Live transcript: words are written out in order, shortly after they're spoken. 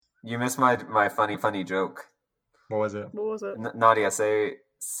You missed my funny joke. What was it? What was it? Nadia, say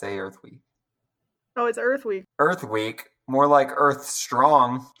Earth Week. Oh, it's Earth Week. Earth Week, more like Earth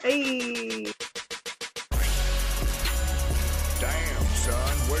Strong. Hey. Damn,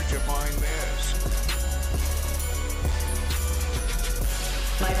 son, where'd you find this?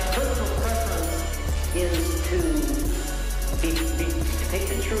 My personal preference is to be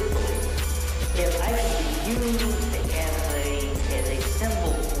depicted truthfully. If I could be used as a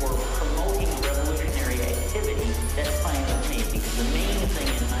symbol for promoting revolutionary activity, that's fine with me, because the main thing,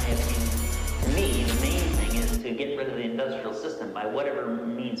 in my opinion, to me, the main thing is to get rid of the industrial system by whatever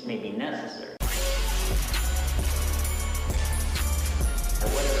means may be necessary. By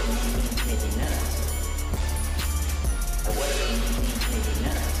whatever means may be necessary. By whatever means may be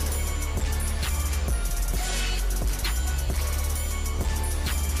necessary.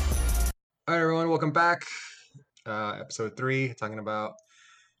 All right, everyone, welcome back. Episode 3, talking about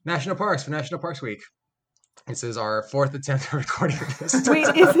national parks for National Parks Week. This is our 4th attempt at recording this. Wait,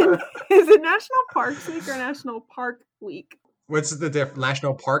 is it National Parks Week or National Park Week? What's the difference?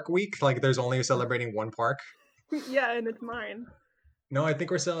 National Park Week? Like, there's only celebrating one park? Yeah, and it's mine. No, I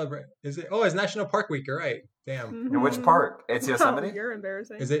think we're celebrating. Is it? Oh, it's National Park Week. You're right. Damn. Mm-hmm. In which park? It's Yosemite? Oh, you're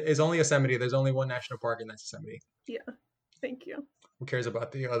embarrassing. It's only Yosemite. There's only one national park, and that's Yosemite. Yeah, thank you. Who cares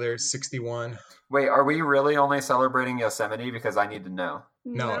about the other 61? Wait, are we really only celebrating Yosemite? Because I need to know.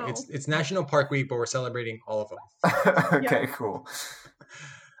 No, it's National Park Week, but we're celebrating all of them. Okay, Yeah. cool.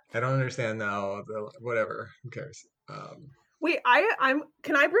 I don't understand now. Whatever. Who cares? Wait,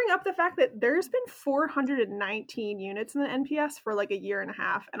 can I bring up the fact that there's been 419 units in the NPS for like a year and a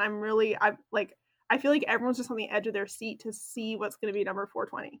half, and I feel like everyone's just on the edge of their seat to see what's going to be number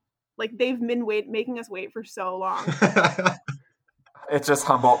 420. Like, they've been making us wait for so long. It's just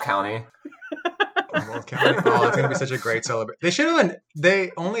Humboldt County. Humboldt County. Oh, it's gonna be such a great celebration.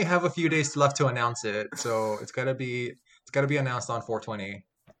 They only have a few days left to announce it, so it's gotta be announced on 420.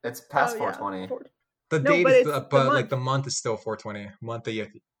 It's past Oh, yeah. 420. The No, date but is, it's but the like the month is still 420.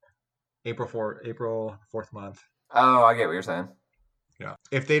 April 4th month. Oh, I get what you're saying. Yeah.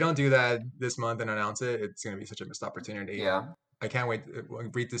 If they don't do that this month and announce it, it's gonna be such a missed opportunity. Yeah. I can't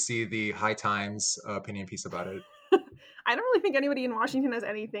wait to see the High Times opinion piece about it. I don't really think anybody in Washington has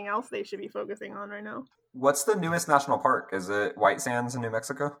anything else they should be focusing on right now. What's the newest national park? Is it White Sands in New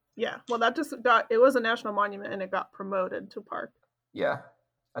Mexico? Yeah, well, it was a national monument and it got promoted to park. Yeah.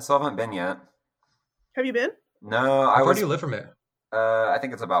 I still haven't been yet. Have you been? No, How far do you live from it? I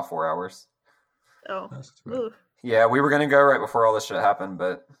think it's about 4 hours. Oh, That's too bad. oof. Yeah, we were gonna go right before all this shit happened,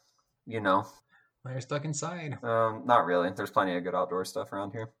 but you know, Now you're stuck inside. not really. There's plenty of good outdoor stuff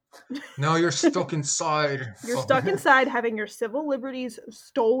around here. No, you're stuck inside. You're stuck inside having your civil liberties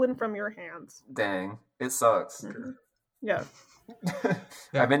stolen from your hands. Dang, it sucks. Yeah. Yeah.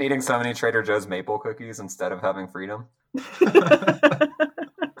 I've been eating so many Trader Joe's maple cookies instead of having freedom.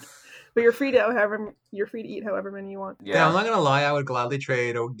 But you're free to eat however many you want. Yeah, I'm not gonna lie. I would gladly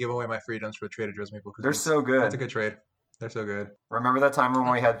trade or give away my freedoms for Trader Joe's maple cookies. They're so good. That's a good trade. They're so good. Remember that time when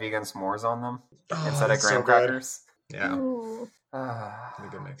we had vegan s'mores on them instead of that's so graham good. crackers? Yeah, Ooh. it's a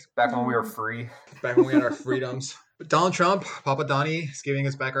good mix. Back when we were free. Back when we had our freedoms. But Donald Trump, Papa Donnie, is giving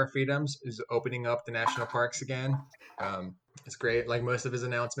us back our freedoms. Is opening up the national parks again. It's great. Like most of his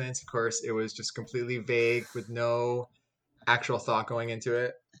announcements, of course, it was just completely vague with no actual thought going into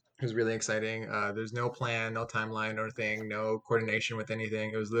it. It was really exciting. There's no plan, no timeline or thing, no coordination with anything.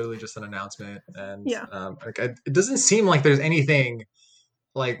 It was literally just an announcement. And Yeah. It doesn't seem like there's anything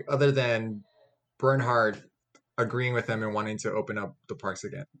like other than Bernhard agreeing with them and wanting to open up the parks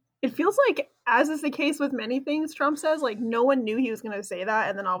again. It feels like, as is the case with many things Trump says, like no one knew he was going to say that,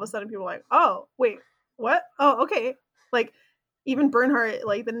 and then all of a sudden people were like, "Oh, wait, what? Oh, okay." Like even Bernhardt,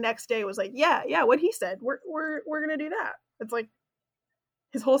 like the next day was like, "Yeah, what he said. We're going to do that." It's like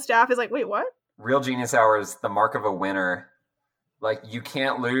his whole staff is like, "Wait, what?" Real Genius Hour is the mark of a winner. Like, you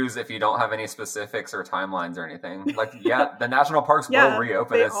can't lose if you don't have any specifics or timelines or anything. Like, yeah, the national parks Yeah, will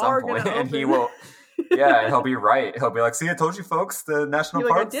reopen they at some are point, gonna and he open. will. Yeah, and he'll be right. He'll be like, "See, I told you, folks. The national You're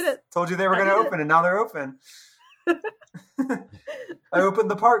like, "I parks did it. told you they were I going to did it." open, and now they're open." I opened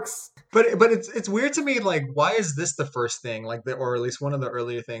the parks. But it's weird to me, like, why is this the first thing, like, or at least one of the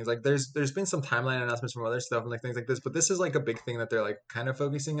earlier things? Like, there's been some timeline announcements from other stuff and like things like this, but this is like a big thing that they're like kind of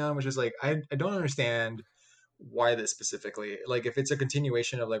focusing on, which is like I don't understand why this specifically. Like, if it's a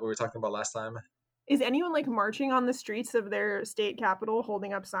continuation of like what we were talking about last time. Is anyone like marching on the streets of their state capital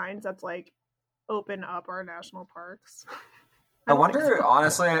holding up signs that's like, "Open up our national parks"? I don't think wonder, so.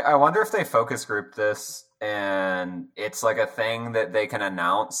 honestly, I wonder if they focus group this and it's like a thing that they can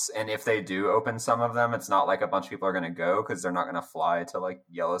announce. And if they do open some of them, it's not like a bunch of people are going to go because they're not going to fly to like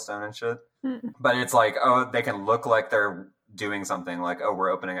Yellowstone and shit. Mm. But it's like, oh, they can look like they're doing something like, oh,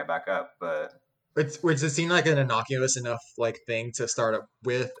 we're opening it back up. But Which it seemed like an innocuous enough like thing to start up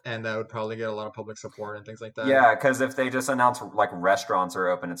with, and that would probably get a lot of public support and things like that. yeah, because if they just announce like restaurants are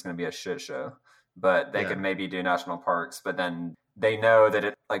open, it's going to be a shit show. But they Yeah. could maybe do national parks, but then they know that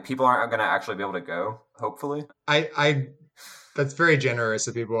it like people aren't going to actually be able to go. Hopefully, I that's very generous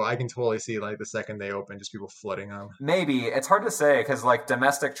of people. I can totally see like the second they open, just people flooding them. maybe it's hard to say because like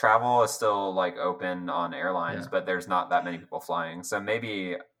domestic travel is still like open on airlines, Yeah. but there's not that many people flying. So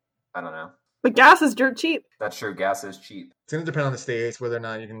maybe I don't know. But gas is dirt cheap. That's true. Gas is cheap. It's gonna depend on the states whether or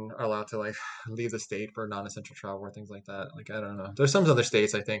not are allowed to like leave the state for non-essential travel or things like that. Like I don't know. There's some other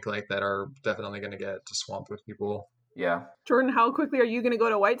states I think like that are definitely gonna get swamped with people. Yeah. Jordan, how quickly are you going to go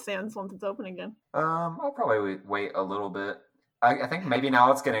to White Sands once it's open again? I'll probably wait a little bit. I think maybe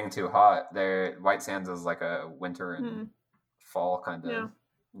now it's getting too hot. There, White Sands is like a winter and Hmm. fall kind of Yeah.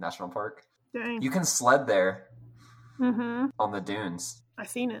 national park. Dang. You can sled there Mm-hmm. on the dunes. I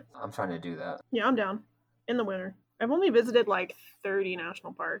seen it. I'm trying to do that. Yeah, I'm down. In the winter. I've only visited like 30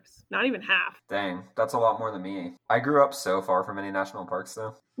 national parks. Not even half. Dang, that's a lot more than me. I grew up so far from any national parks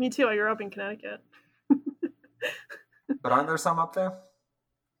though. Me too. I grew up in Connecticut. But aren't there some up there?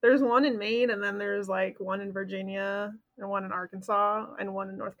 There's one in Maine, and then there's like one in Virginia, and one in Arkansas, and one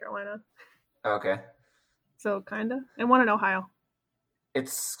in North Carolina. Okay. So kinda, and one in Ohio.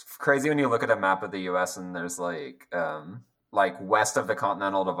 It's crazy when you look at a map of the US and there's like west of the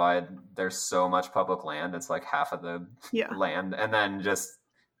Continental Divide, there's so much public land. It's like half of the Yeah, land. And then just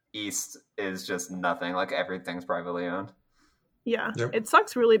east is just nothing. Like everything's privately owned. yeah. Yep. It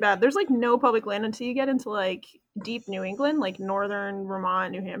sucks really bad. There's like no public land until you get into like deep New England, like northern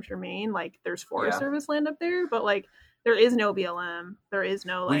Vermont, New Hampshire, Maine. Like there's Forest Yeah. Service land up there, but like there is no BLM. There is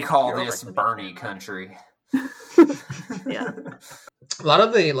no like. We call Bureau of this Reclamation. Bernie country. Yeah. A lot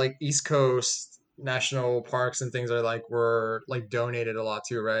of the like East Coast national parks and things were like donated a lot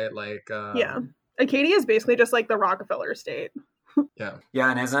too, right? Like Yeah. Acadia is basically just like the Rockefeller estate. yeah.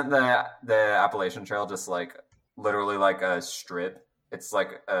 Yeah, and isn't the Appalachian Trail just like literally like a strip? It's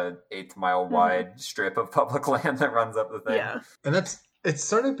like a 8 mile wide strip of public land that runs up the thing. Yeah. And it's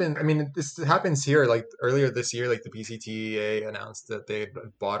sort of been, I mean, this happens here. Like earlier this year, like the PCTA announced that they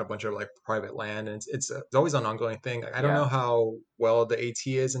bought a bunch of like private land, and it's always an ongoing thing. I don't Yeah. know how well the AT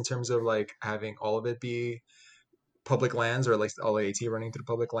is in terms of like having all of it be public lands or like all the AT running through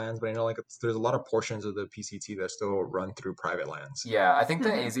public lands, but I know like there's a lot of portions of the PCT that still run through private lands. Yeah, I think the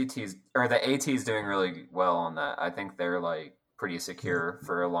Mhm. AZT's or the AT's doing really well on that. I think they're like pretty secure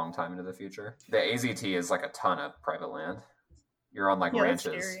for a long time into the future. The AZT is like a ton of private land. You're on like Yeah, that's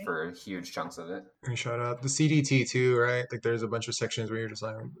ranches scary. for huge chunks of it. And shout out the CDT too, right? Like there's a bunch of sections where you're just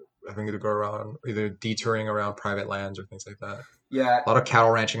like having to go around either detouring around private lands or things like that. Yeah, A lot of cattle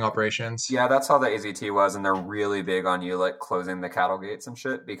ranching operations. yeah, that's how the AZT was, and they're really big on you like closing the cattle gates and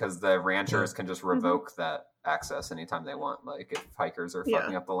shit because the ranchers can just revoke that access anytime they want. Like if hikers are Yeah.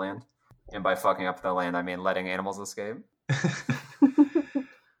 fucking up the land, and by fucking up the land, I mean letting animals escape.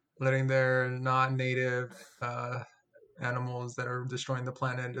 Letting their non-native animals that are destroying the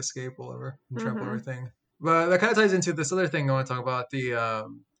planet escape all over and trample Mhm. everything. But that kind of ties into this other thing I want to talk about.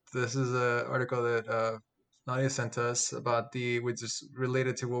 This is an article that Nadia sent us about which is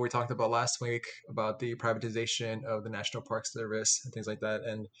related to what we talked about last week about the privatization of the National Park Service and things like that.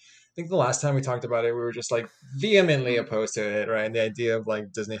 And I think the last time we talked about it, we were just like vehemently opposed to it, right? And the idea of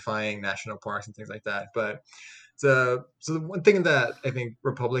like Disneyfying national parks and things like that. But so the one thing that I think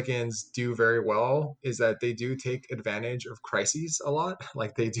Republicans do very well is that they do take advantage of crises a lot.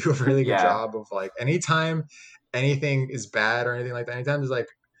 Like they do a really good Yeah. job of like anytime anything is bad or anything like that, anytime there's like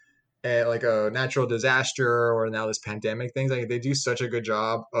a natural disaster or now this pandemic things, like they do such a good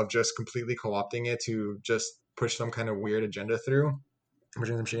job of just completely co-opting it to just push some kind of weird agenda through.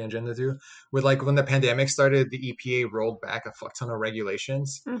 Pushing some shitty agenda through. With like when the pandemic started, the EPA rolled back a fuck ton of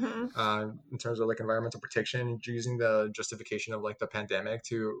regulations hmm in terms of like environmental protection, using the justification of like the pandemic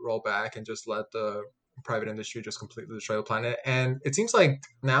to roll back and just let the private industry just completely destroy the planet. And it seems like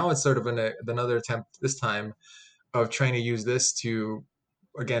now it's sort of another attempt this time of trying to use this to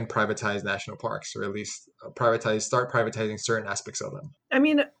again privatize national parks, or at least start privatizing certain aspects of them. I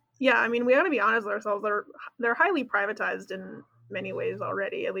mean, yeah, I mean, we got to be honest with ourselves. They're highly privatized in many ways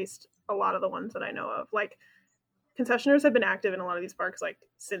already. At least a lot of the ones that I know of. Like concessionaires have been active in a lot of these parks like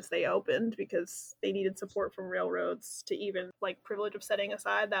since they opened because they needed support from railroads to even like privilege of setting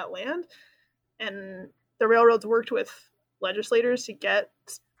aside that land. And the railroads worked with legislators to get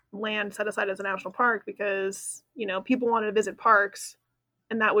land set aside as a national park because, you know, people wanted to visit parks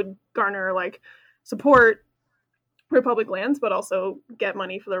and that would garner like support for public lands, but also get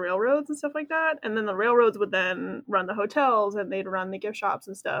money for the railroads and stuff like that. And then the railroads would then run the hotels and they'd run the gift shops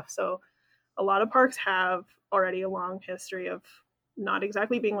and stuff. So a lot of parks have already a long history of not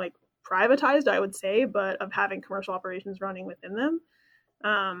exactly being like privatized, I would say, but of having commercial operations running within them.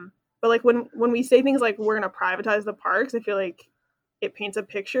 But like when we say things like we're going to privatize the parks, I feel like it paints a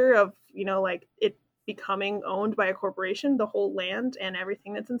picture of, you know, like it becoming owned by a corporation, the whole land and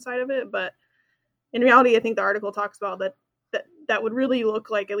everything that's inside of it. But in reality, I think the article talks about that would really look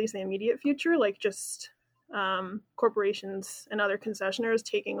like, at least in the immediate future, like just corporations and other concessionaires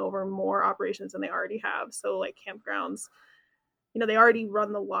taking over more operations than they already have. So like campgrounds, you know, they already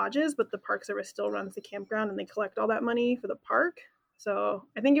run the lodges, but the Park Service still runs the campground and they collect all that money for the park. So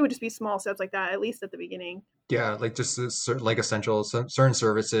I think it would just be small steps like that, at least at the beginning. Yeah, like just like essential certain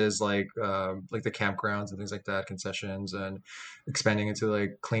services like the campgrounds and things like that, concessions, and expanding into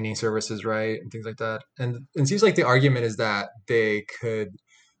like cleaning services, right, and things like that. And it seems like the argument is that they could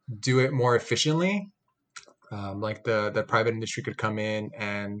do it more efficiently. Like the private industry could come in,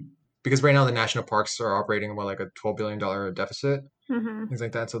 and because right now the national parks are operating about like a $12 billion deficit, things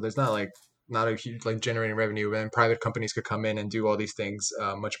like that. So there's not a huge like generating revenue, and private companies could come in and do all these things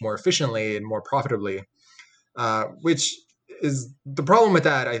much more efficiently and more profitably. Which is the problem with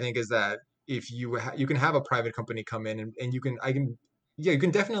that, I think, is that if you can have a private company come in and you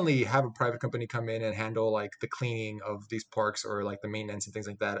can definitely have a private company come in and handle like the cleaning of these parks or like the maintenance and things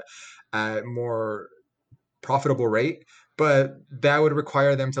like that at more profitable rate, but that would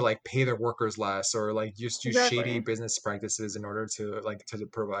require them to like pay their workers less or like just use shady business practices in order to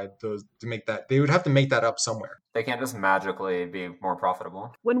provide those, to make that, they would have to make that up somewhere. They can't just magically be more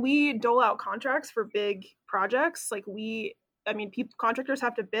profitable. When we dole out contracts for big projects, like contractors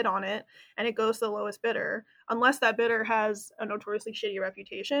have to bid on it and it goes to the lowest bidder. Unless that bidder has a notoriously shitty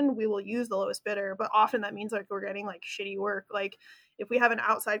reputation, we will use the lowest bidder. But often that means like we're getting like shitty work. Like if we have an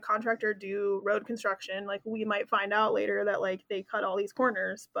outside contractor do road construction, like we might find out later that like they cut all these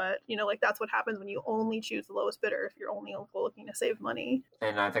corners. But you know, like that's what happens when you only choose the lowest bidder if you're only looking to save money.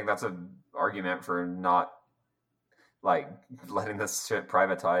 And I think that's an argument for not like letting this shit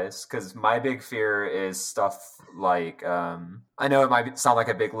privatize, because my big fear is stuff like I know it might sound like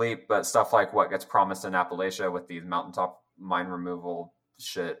a big leap, but stuff like what gets promised in Appalachia with these mountaintop mine removal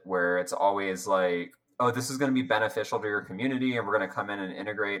shit, where it's always like, oh, this is going to be beneficial to your community and we're going to come in and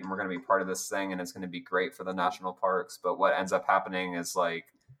integrate and we're going to be part of this thing and it's going to be great for the national parks. But what ends up happening is like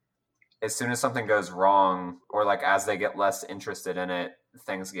as soon as something goes wrong, or like as they get less interested in it,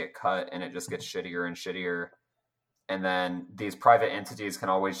 things get cut and it just gets shittier and shittier. And then these private entities can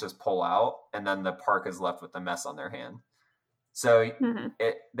always just pull out, and then the park is left with the mess on their hand. So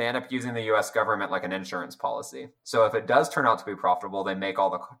they end up using the U.S. government like an insurance policy. So if it does turn out to be profitable, they make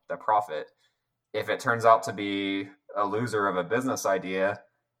all the profit. If it turns out to be a loser of a business idea,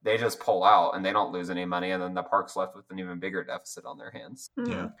 they just pull out and they don't lose any money, and then the park's left with an even bigger deficit on their hands.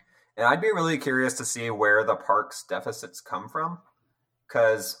 Yeah. And I'd be really curious to see where the park's deficits come from,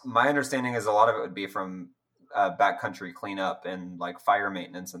 because my understanding is a lot of it would be from backcountry cleanup and like fire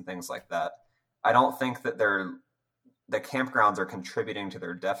maintenance and things like that. I don't think that the campgrounds are contributing to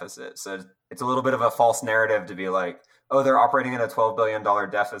their deficit. So it's a little bit of a false narrative to be like, oh, they're operating in a $12 billion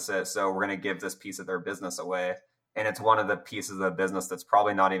deficit, so we're going to give this piece of their business away. And it's one of the pieces of the business that's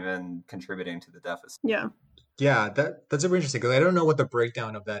probably not even contributing to the deficit. Yeah. Yeah, that's super interesting, because I don't know what the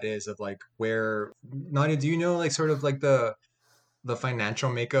breakdown of that is, of like where, Nadia, do you know like sort of like the financial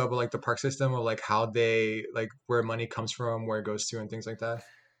makeup of like the park system, of like how they, like where money comes from, where it goes to, and things like that?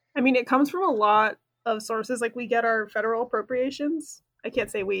 I mean, it comes from a lot of sources. Like we get our federal appropriations. I can't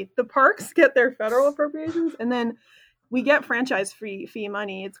say the parks get their federal appropriations, and then we get franchise fee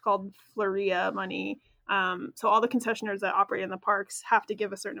money. It's called FLREA money. So all the concessionaires that operate in the parks have to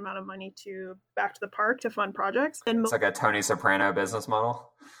give a certain amount of money back to the park to fund projects. And it's like a Tony Soprano business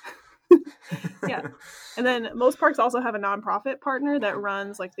model. Yeah. And then most parks also have a nonprofit partner that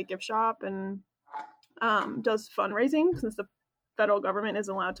runs like the gift shop and does fundraising, since the federal government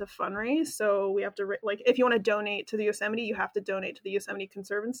isn't allowed to fundraise. So we have to, like, if you want to donate to the Yosemite, you have to donate to the Yosemite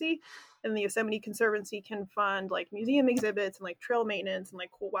Conservancy, and the Yosemite Conservancy can fund like museum exhibits and like trail maintenance and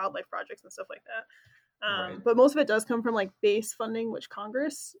like cool wildlife projects and stuff like that. Right. But most of it does come from like base funding, which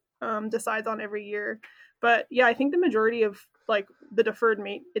Congress decides on every year. But yeah, I think the majority of like the deferred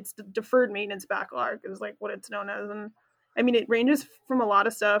maintenance backlog is like what it's known as. And I mean, it ranges from a lot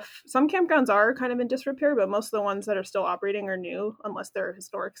of stuff. Some campgrounds are kind of in disrepair, but most of the ones that are still operating are new, unless they're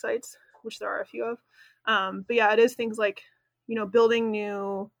historic sites. which there are a few of. But yeah, it is things like, building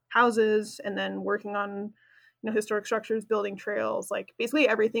new houses and then working on, historic structures, building trails, like basically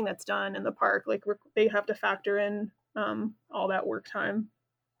everything that's done in the park. Like they have to factor in all that work time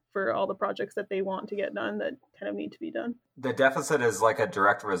for all the projects that they want to get done that kind of need to be done. The deficit is like a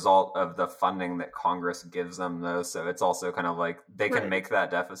direct result of the funding that Congress gives them, though. So it's also kind of like they can make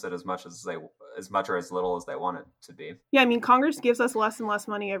that deficit as much or as little as they want it to be. Yeah, I mean, Congress gives us less and less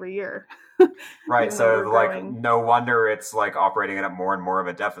money every year. Right. So like, no wonder it's like operating at more and more of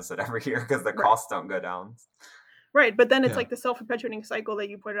a deficit every year because the costs don't go down. Right. But then it's like the self-perpetuating cycle that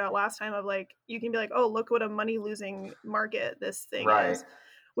you pointed out last time of like, you can be like, oh, look what a money losing market this thing is.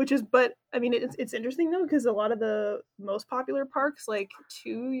 Which is, but I mean, it's interesting though, because a lot of the most popular parks, like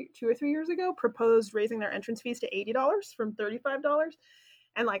two or 3 years ago, proposed raising their entrance fees to $80 from $35.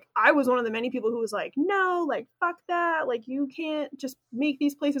 And like, I was one of the many people who was like, no, like, fuck that. Like, you can't just make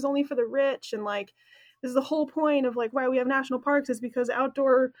these places only for the rich. And like, this is the whole point of like why we have national parks is because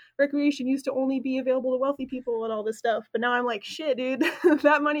outdoor recreation used to only be available to wealthy people and all this stuff. But now I'm like, shit, dude,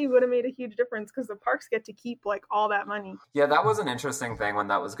 that money would have made a huge difference because the parks get to keep like all that money. Yeah, that was an interesting thing when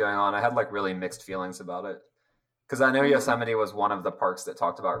that was going on. I had like really mixed feelings about it because I know Yosemite was one of the parks that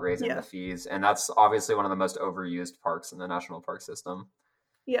talked about raising the fees. And that's obviously one of the most overused parks in the national park system.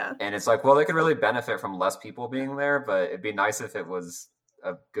 Yeah. And it's like, well, they could really benefit from less people being there, but it'd be nice if it was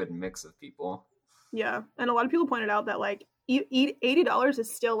a good mix of people. Yeah, and a lot of people pointed out that like $80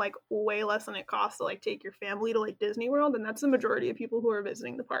 is still like way less than it costs to like take your family to like Disney World, and that's the majority of people who are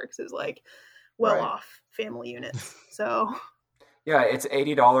visiting the parks is like well-off family units. So yeah, it's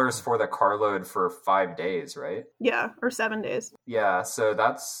 $80 for the carload for 5 days, right? Yeah, or 7 days. Yeah, so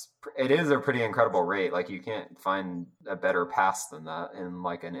it is a pretty incredible rate. Like you can't find a better pass than that in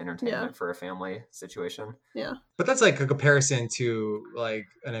like an entertainment for a family situation. Yeah. But that's like a comparison to like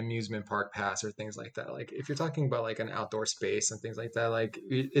an amusement park pass or things like that. Like if you're talking about like an outdoor space and things like that, like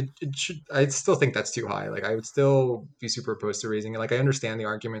it should, I still think that's too high. Like I would still be super opposed to raising it. Like I understand the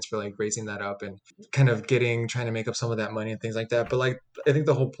arguments for like raising that up and kind of trying to make up some of that money and things like that. But like, I think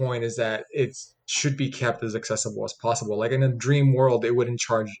the whole point is that it should be kept as accessible as possible. Like in a dream world, it wouldn't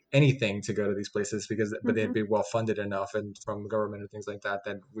charge anything to go to these places but they'd be well funded enough and from the government and things like that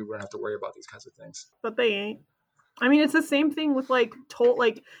we wouldn't have to worry about these kinds of things. But they ain't. I mean, it's the same thing with like toll.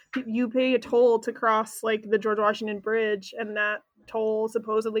 Like you pay a toll to cross like the George Washington Bridge, and that toll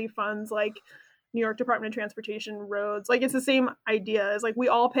supposedly funds like New York Department of Transportation roads. Like it's the same idea. It's like we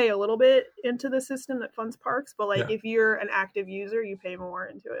all pay a little bit into the system that funds parks, but like if you're an active user, you pay more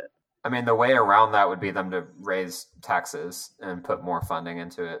into it. I mean, the way around that would be them to raise taxes and put more funding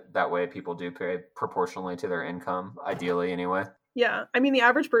into it. That way people do pay proportionally to their income, ideally anyway. Yeah. I mean, the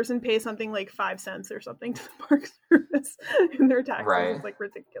average person pays something like 5 cents or something to the park service and their taxes is like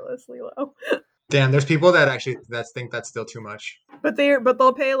ridiculously low. Damn, there's people that actually think that's still too much. But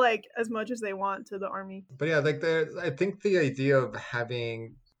they'll pay like as much as they want to the army. But yeah, like I think the idea of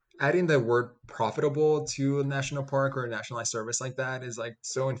adding the word profitable to a national park or a nationalized service like that is like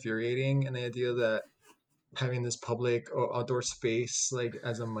so infuriating. And the idea that having this public outdoor space like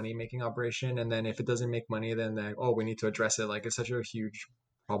as a money making operation, and then if it doesn't make money, then we need to address it. Like it's such a huge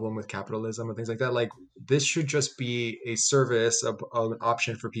problem with capitalism and things like that. Like this should just be a service, an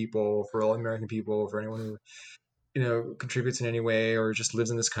option for people, for all American people, for anyone who contributes in any way or just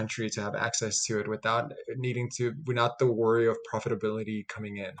lives in this country to have access to it without the worry of profitability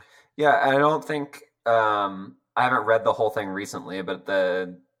coming in. Yeah, I don't think I haven't read the whole thing recently, but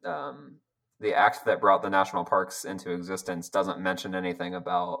the act that brought the national parks into existence doesn't mention anything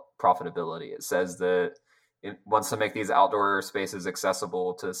about profitability. It says that it wants to make these outdoor spaces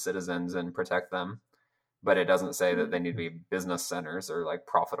accessible to citizens and protect them, but it doesn't say that they need to be business centers or like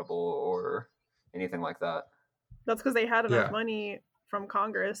profitable or anything like that. That's because they had enough money from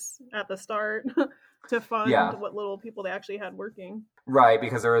Congress at the start to fund what little people they actually had working. Right,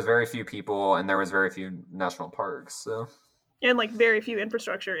 because there was very few people and there was very few national parks. So, and like very few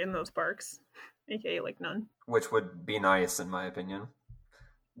infrastructure in those parks, aka like none. Which would be nice, in my opinion,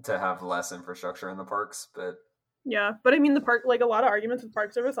 to have less infrastructure in the parks. But yeah, but I mean the park, like a lot of arguments with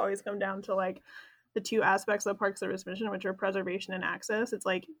Park Service always come down to like the two aspects of Park Service mission, which are preservation and access. It's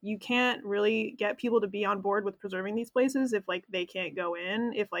like you can't really get people to be on board with preserving these places if like they can't go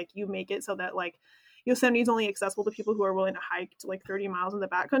in. If like you make it so that like Yosemite is only accessible to people who are willing to hike to like 30 miles in the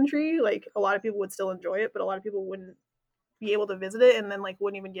backcountry, like a lot of people would still enjoy it, but a lot of people wouldn't be able to visit it and then like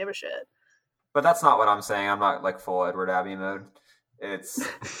wouldn't even give a shit. But that's not what I'm saying. I'm not like full Edward Abbey mode. It's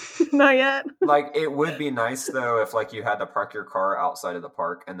Not yet. like, it would be nice though if like you had to park your car outside of the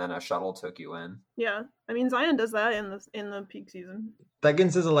park and then a shuttle took you in. Yeah, I mean Zion does that in the peak season. That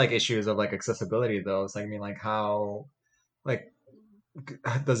gets into like issues of like accessibility though. It's like, I mean, like how, like,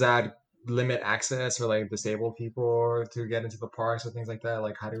 does that limit access for like disabled people to get into the parks or things like that?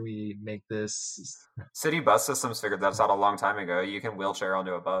 Like, how do we make this? City bus systems figured that out a long time ago. You can wheelchair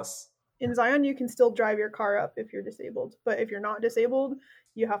onto a bus. In Zion, you can still drive your car up if you're disabled, but if you're not disabled,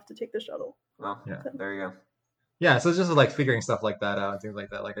 you have to take the shuttle. Well, Yeah. there you go. Yeah, so it's just like figuring stuff like that out and things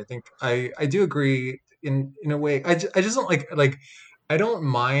like that. Like, I think I do agree in a way. I just don't like I don't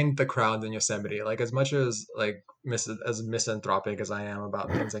mind the crowd in Yosemite. Like, as much as like as misanthropic as I am about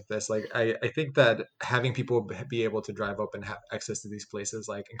things like this, like I think that having people be able to drive up and have access to these places,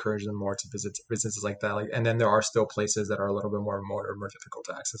 like, encourage them more to visit businesses like that. Like, and then there are still places that are a little bit more remote or more difficult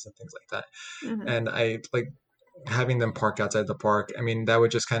to access and things like that. Mhm. And I like having them park outside the park. I mean, that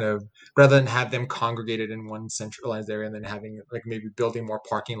would just kind of, rather than have them congregated in one centralized area and then having like maybe building more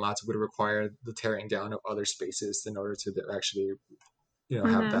parking lots would require the tearing down of other spaces in order to actually, have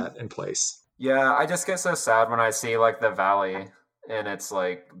Mhm. that in place. Yeah, I just get so sad when I see like the valley and it's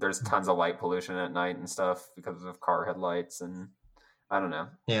like there's tons of light pollution at night and stuff because of car headlights, and I don't know.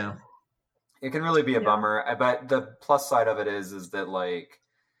 Yeah. It can really be a Yeah. bummer. But the plus side of it is that like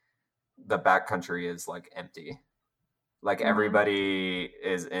the backcountry is like empty. Like Mhm. everybody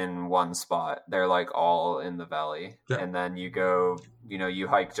is in one spot. They're like all in the valley. Yeah. And then you go, you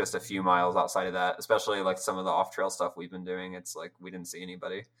hike just a few miles outside of that, especially like some of the off trail stuff we've been doing. It's like we didn't see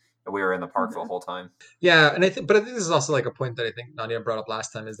anybody. And we were in the park the whole time. Yeah, and I think this is also like a point that I think Nadia brought up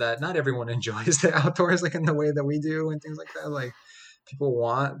last time, is that not everyone enjoys the outdoors like in the way that we do and things like that. Like, people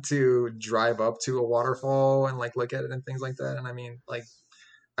want to drive up to a waterfall and like look at it and things like that. And I mean, like,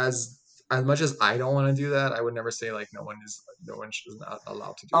 as much as I don't want to do that, I would never say like no one is not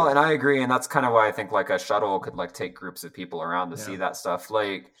allowed to do Oh, that. and I agree, and that's kind of why I think like a shuttle could like take groups of people around to see that stuff.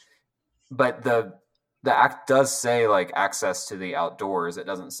 Like, but the act does say like access to the outdoors. It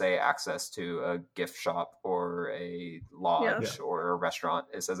doesn't say access to a gift shop or a lodge or a restaurant.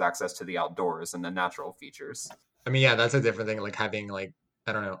 It says access to the outdoors and the natural features. I mean, yeah, that's a different thing. Like having like,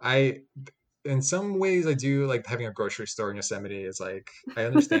 I don't know. In some ways I do like having a grocery store in Yosemite. Is like, I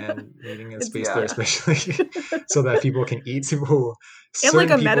understand needing a space there, especially so that people can eat. People, and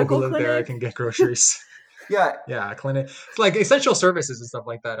like a people medical who live clinic there can get groceries. Yeah, clinic, like essential services and stuff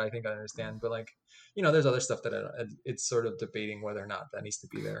like that. I think I understand, but like, there's other stuff that it's sort of debating whether or not that needs to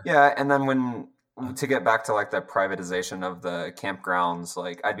be there. Yeah, and then to get back to like the privatization of the campgrounds,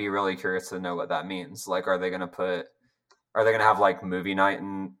 like I'd be really curious to know what that means. Like, are they going to have like movie night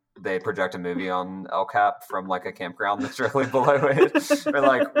and they project a movie on El Cap from like a campground that's really below it?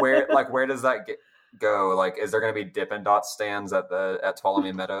 Or where does that go? Like, is there going to be Dippin' Dots stands at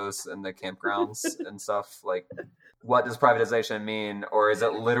Tuolumne Meadows and the campgrounds and stuff? Like, what does privatization mean? Or is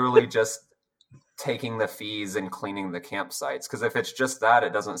it literally just taking the fees and cleaning the campsites? Because if it's just that,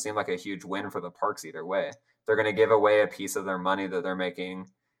 it doesn't seem like a huge win for the parks either way. They're going to give away a piece of their money that they're making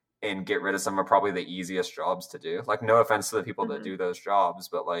and get rid of some of probably the easiest jobs to do. Like, no offense to the people that do those jobs,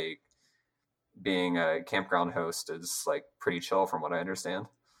 but like being a campground host is like pretty chill from what I understand.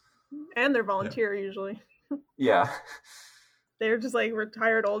 And they're volunteer usually. Yeah. They're just like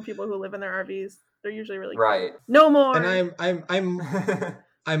retired old people who live in their RVs. They're usually really right. Cool. No more. And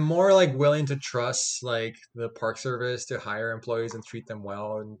I'm more like willing to trust like the Park Service to hire employees and treat them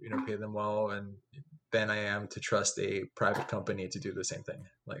well and pay them well, and than I am to trust a private company to do the same thing.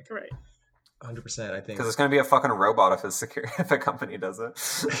 Like, right. 100%, I think. Because it's going to be a fucking robot if a company does it.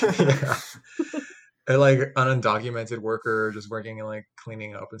 Yeah. And like an undocumented worker just working and like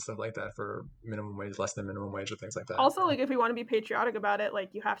cleaning up and stuff like that for minimum wage, less than minimum wage, or things like that. Also, like if we want to be patriotic about it, like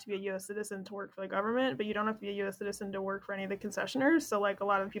you have to be a U.S. citizen to work for the government, but you don't have to be a U.S. citizen to work for any of the concessionaires. So like a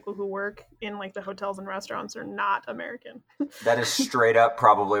lot of the people who work in like the hotels and restaurants are not American. That is straight up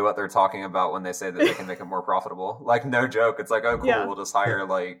probably what they're talking about when they say that they can make it more profitable. Like, no joke. It's like, oh cool, we'll just hire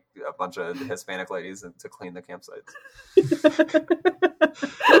like a bunch of Hispanic ladies to clean the campsites.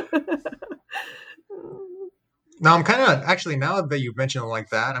 No, I'm kind of actually, now that you've mentioned it like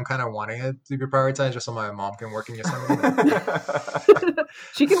that, I'm kind of wanting it to be prioritized just so my mom can work in Yosemite.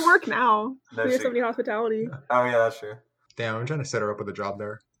 She can work now for Yosemite Hospitality. Oh yeah, that's true. Damn, I'm trying to set her up with a job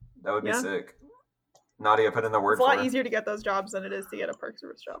there. That would be sick. Nadia, put in the word. It's a lot easier to get those jobs than it is to get a Park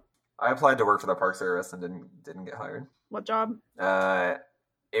Service job. I applied to work for the Park Service and didn't get hired. What job?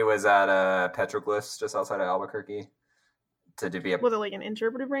 It was at Petroglyphs just outside of Albuquerque. Was it like an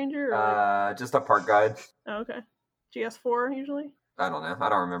interpretive ranger? Or just a park guide. Oh, okay. GS4 usually? I don't know. I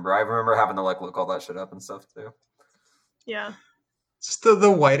don't remember. I remember having to like look all that shit up and stuff too. Yeah. Just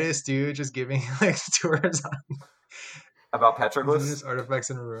the whitest dude just giving like tours on About petroglyphs. indigenous artifacts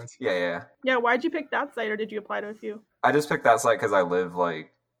and ruins. Yeah. Yeah, why'd you pick that site, or did you apply to a few? I just picked that site because I live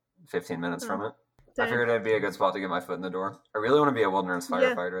like 15 minutes from it. I Dang. figured it'd be a good spot to get my foot in the door. I really want to be a wilderness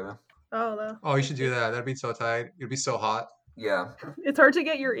Yeah. firefighter though. Oh, no. Oh, you should do that. That'd be so tight. It'd be so hot. Yeah. It's hard to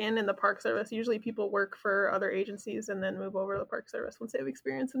get your in the Park Service. Usually people work for other agencies and then move over to the Park Service once they have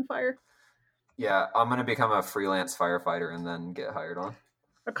experience in fire. Yeah, I'm gonna become a freelance firefighter and then get hired on.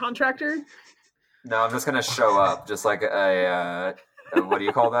 A contractor? No, I'm just gonna show up, just like a what do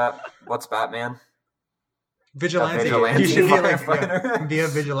you call that? What's Batman? Vigilante. vigilante You should be like firefighter. be a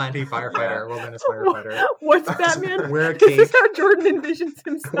vigilante firefighter, wilderness firefighter. What's Batman? Wear a This is cape. how Jordan envisions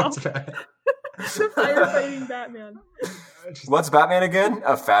himself. What's that? The firefighting Batman. What's Batman again?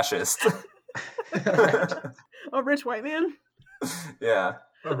 A fascist. A rich white man? Yeah.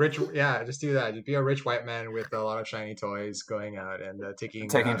 A rich, yeah, just do that. Just be a rich white man with a lot of shiny toys, going out and taking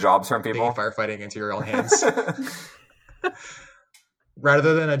Jobs from taking people. firefighting into your own hands,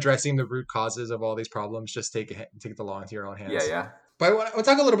 rather than addressing the root causes of all these problems. Just take the law into your own hands. Yeah. But I want to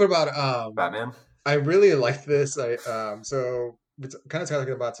talk a little bit about Batman. I really like this. So it's kind of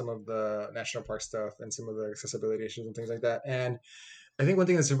talking about some of the national park stuff and some of the accessibility issues and things like that. And I think one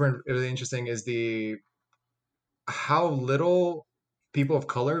thing that's really interesting is how little people of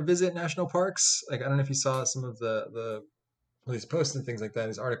color visit national parks. Like, I don't know if you saw some of these posts and things like that,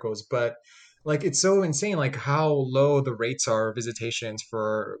 these articles, but like, it's so insane, like how low the rates are visitations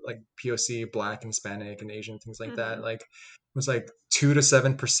for like POC, Black and Hispanic and Asian, things like that. Like, it was like 2 to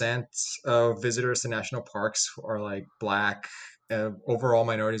 7% of visitors to national parks are like Black. Overall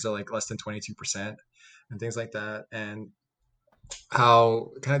minorities are like less than 22% and things like that. And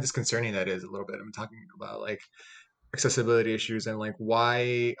how kind of disconcerting that is a little bit. I'm talking about like accessibility issues and like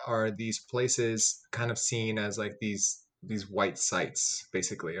why are these places kind of seen as like these white sites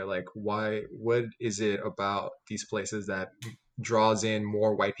basically, or like what is it about these places that draws in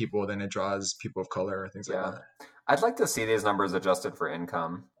more white people than it draws people of color or things like that? I'd like to see these numbers adjusted for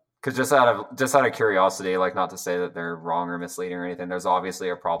income, because just out of curiosity, like, not to say that they're wrong or misleading or anything, there's obviously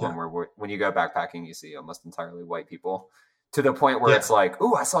a problem where when you go backpacking you see almost entirely white people, to the point where it's like,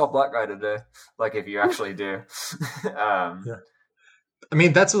 "Ooh, I saw a Black guy today." Like, if you actually do. I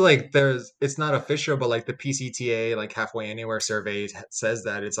mean, that's like it's not official, but like the PCTA, like Halfway Anywhere survey says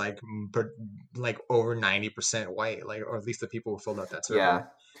that it's like over 90% white, like, or at least the people who filled out that survey. Yeah.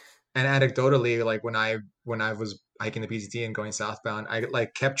 And anecdotally, like when I was hiking the PCT and going southbound, I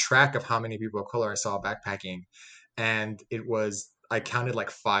like kept track of how many people of color I saw backpacking, and I counted like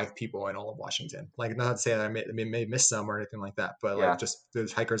 5 people in all of Washington. Like, not to say that I may miss some or anything like that, but like just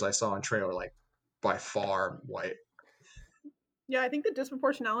the hikers I saw on trail are like by far white. Yeah, I think the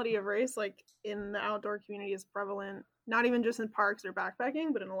disproportionality of race, like, in the outdoor community is prevalent, not even just in parks or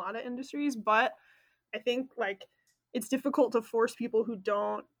backpacking, but in a lot of industries. But I think, like, it's difficult to force people who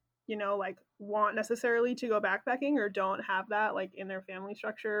don't, like, want necessarily to go backpacking or don't have that, like, in their family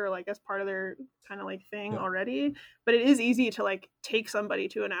structure or, like, as part of their kind of, like, thing already. But it is easy to, like, take somebody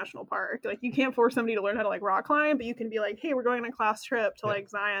to a national park. Like, you can't force somebody to learn how to, like, rock climb, but you can be like, hey, we're going on a class trip to, like,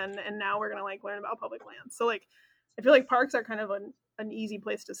 Zion, and now we're going to, like, learn about public lands. So, like, I feel like parks are kind of an easy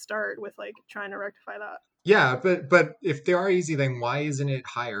place to start with, like, trying to rectify that. Yeah, but if they are easy, then why isn't it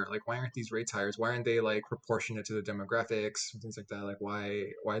higher? Like, why aren't these rates higher? Why aren't they like proportionate to the demographics and things like that? Like, why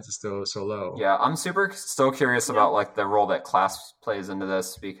is it still so low? Yeah, I'm still curious about like the role that class plays into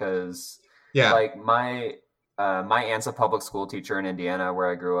this, because like my aunt's a public school teacher in Indiana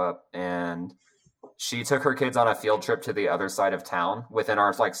where I grew up, and she took her kids on a field trip to the other side of town within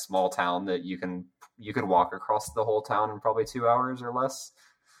our like small town that you could walk across the whole town in probably 2 hours or less.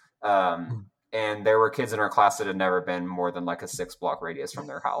 And there were kids in her class that had never been more than like a 6-block radius from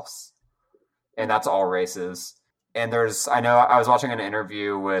their house. And that's all races. And I know I was watching an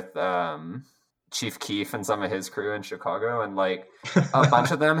interview with Chief Keef and some of his crew in Chicago, and like a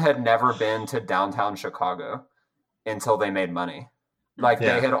bunch of them had never been to downtown Chicago until they made money. Like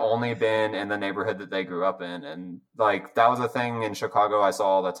they had only been in the neighborhood that they grew up in. And like, that was a thing in Chicago I saw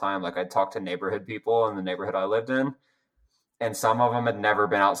all the time. Like, I'd talk to neighborhood people in the neighborhood I lived in, and some of them had never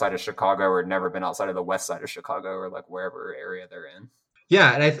been outside of Chicago or had never been outside of the west side of Chicago or like wherever area they're in.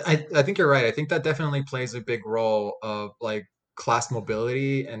 Yeah, and I think you're right. I think that definitely plays a big role of like class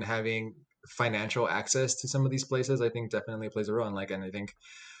mobility and having financial access to some of these places. I think definitely plays a role. And like, and I think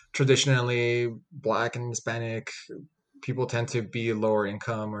traditionally Black and Hispanic people tend to be lower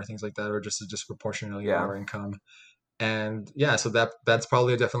income or things like that, or just disproportionately lower income. And so that's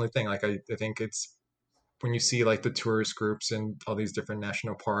probably a definitely thing. Like, I think it's when you see like the tourist groups and all these different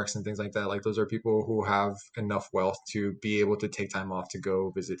national parks and things like that, like those are people who have enough wealth to be able to take time off to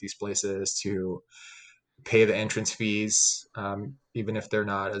go visit these places, to pay the entrance fees, even if they're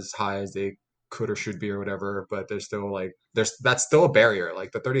not as high as they could or should be or whatever. But there's still like that's still a barrier.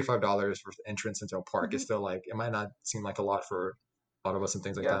 Like the $35 for entrance into a park is still like, it might not seem like a lot for a lot of us and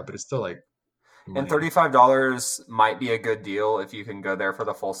things like Yeah. that, but it's still like And money. $35 might be a good deal if you can go there for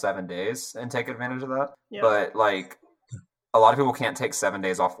the full 7 days and take advantage of that. Yeah. But like a lot of people can't take 7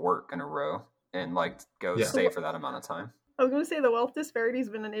 days off work in a row and like go Yeah. stay for that amount of time. I was going to say the wealth disparity has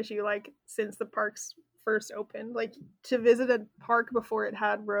been an issue like since the parks first opened. Like to visit a park before it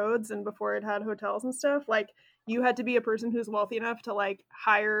had roads and before it had hotels and stuff, like you had to be a person who's wealthy enough to like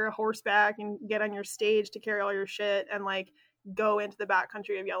hire a horseback and get on your stage to carry all your shit and like go into the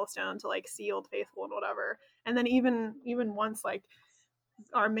backcountry of Yellowstone to like see Old Faithful and whatever. And then even once like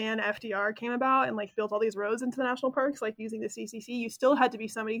our man FDR came about and like built all these roads into the national parks, like using the CCC, you still had to be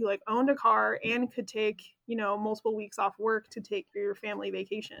somebody who like owned a car and could take, you know, multiple weeks off work to take your family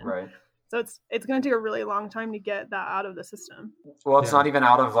vacation. Right. So it's going to take a really long time to get that out of the system. Well, it's Yeah. not even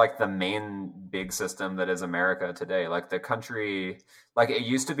out of like the main big system that is America today. Like the country, like it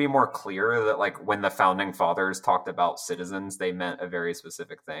used to be more clear that like when the founding fathers talked about citizens, they meant a very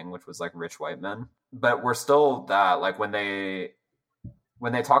specific thing, which was like rich white men. But we're still that, like when they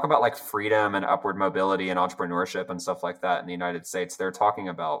talk about like freedom and upward mobility and entrepreneurship and stuff like that in the United States, they're talking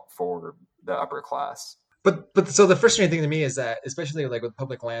about for the upper class. But so the frustrating thing to me is that, especially like with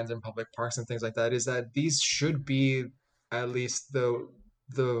public lands and public parks and things like that, is that these should be at least the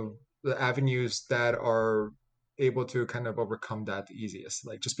avenues that are able to kind of overcome that the easiest.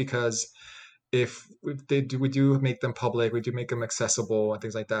 Like just because if we do make them public, we do make them accessible and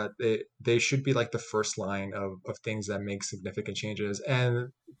things like that, they should be like the first line of things that make significant changes.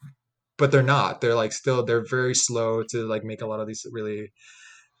 But they're not. They're like still they're very slow to like make a lot of these really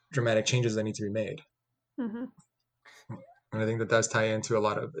dramatic changes that need to be made. Mm-hmm. And I think that does tie into a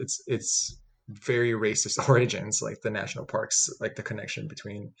lot of it's very racist origins, like the national parks, like the connection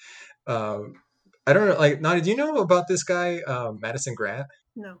between. I don't know, like Nani, do you know about this guy, Madison Grant?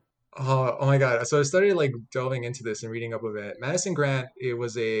 No. Oh my God! So I started like delving into this and reading up of it. Madison Grant, it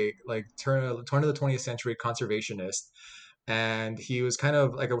was a like turn of the 20th century conservationist, and he was kind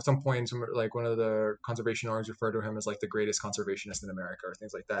of like at some point, like one of the conservation orgs referred to him as like the greatest conservationist in America or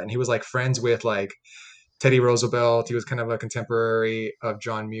things like that. And he was like friends with like Teddy Roosevelt. He was kind of a contemporary of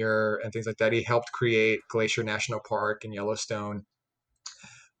John Muir and things like that. He helped create Glacier National Park in Yellowstone.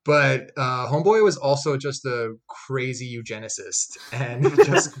 But Homeboy was also just a crazy eugenicist and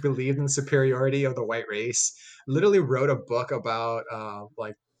just believed in the superiority of the white race. Literally wrote a book about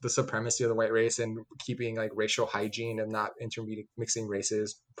like the supremacy of the white race and keeping like racial hygiene and not intermixing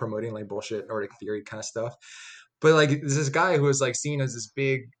races, promoting like bullshit Nordic theory kind of stuff. But like this guy who was like seen as this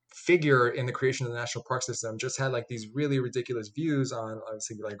big figure in the creation of the national park system just had like these really ridiculous views on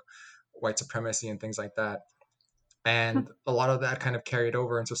obviously like white supremacy and things like that. And a lot of that kind of carried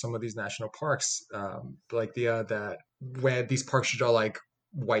over into some of these national parks, like that where these parks should all like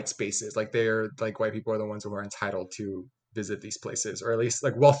white spaces, like they're like white people are the ones who are entitled to visit these places, or at least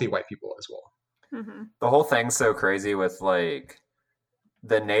like wealthy white people as well. Mm-hmm. The whole thing's so crazy with like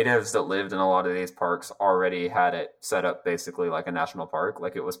the natives that lived in a lot of these parks already had it set up basically like a national park,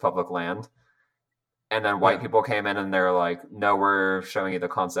 like it was public land. And then white people came in and they're like, no, we're showing you the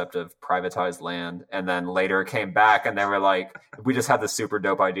concept of privatized land. And then later came back and they were like, we just had this super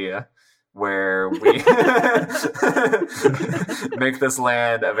dope idea where we make this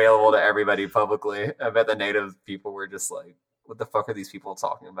land available to everybody publicly. I bet the native people were just like, what the fuck are these people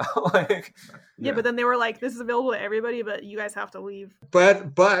talking about? Like, Yeah, but then they were like, this is available to everybody, but you guys have to leave.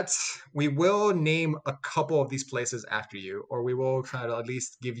 But we will name a couple of these places after you, or we will try to at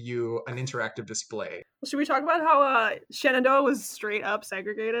least give you an interactive display. Should we talk about how Shenandoah was straight up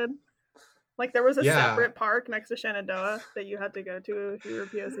segregated? Like there was a separate park next to Shenandoah that you had to go to if you were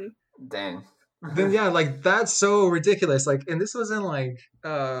POC. dang. Then yeah, like that's so ridiculous. Like, and this was in like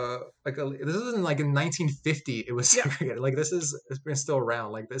this was in like in 1950. It was segregated. Like it's been still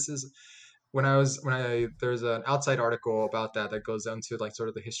around. Like this is there's an outside article about that goes into like sort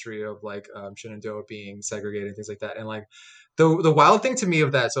of the history of like Shenandoah being segregated and things like that. And like the wild thing to me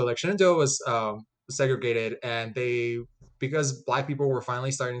of that, so like Shenandoah was segregated, and because Black people were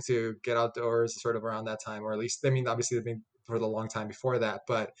finally starting to get outdoors sort of around that time, or at least I mean obviously they've been for the long time before that,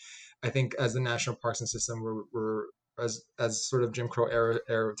 but I think as the national parks and system were as sort of Jim Crow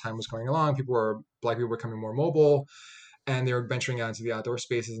era time was going along, Black people were becoming more mobile, and they were venturing out into the outdoor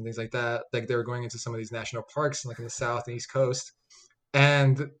spaces and things like that. Like they were going into some of these national parks, like in the South and East Coast,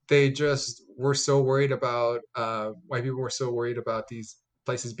 and they just were so worried about white people were so worried about these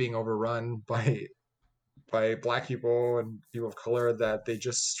places being overrun by black people and people of color that they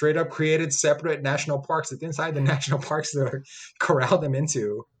just straight up created separate national parks that's inside the national parks that corralled them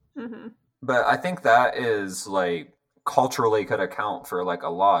into. Mm-hmm. But I think that is like culturally could account for like a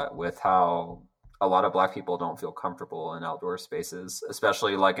lot with how a lot of black people don't feel comfortable in outdoor spaces,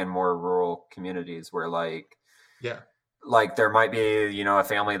 especially like in more rural communities where Yeah. like there might be, you know, a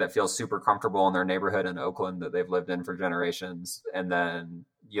family that feels super comfortable in their neighborhood in Oakland that they've lived in for generations. And then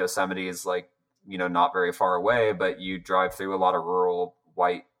Yosemite is like, you know, not very far away, but you drive through a lot of rural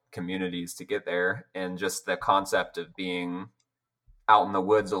white communities to get there. And just the concept of being out in the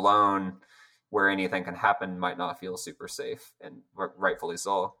woods alone where anything can happen might not feel super safe, and rightfully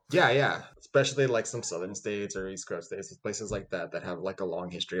so. Yeah. Especially like some southern states or East Coast states, places like that have like a long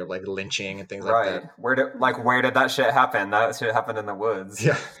history of like lynching and things like that. Where did that shit happen? That shit happened in the woods.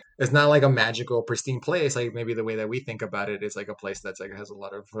 Yeah. It's not like a magical, pristine place. Like maybe the way that we think about it is like a place that's like has a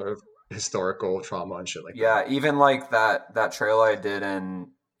lot of historical trauma and shit like that. Yeah, even like that trail I did in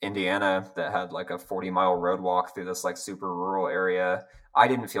Indiana that had like a 40-mile road walk through this like super rural area. I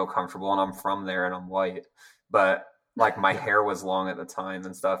didn't feel comfortable, and I'm from there and I'm white, but like my hair was long at the time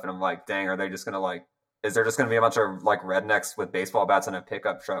and stuff. And I'm like, dang, are they just going to like, is there just going to be a bunch of like rednecks with baseball bats and a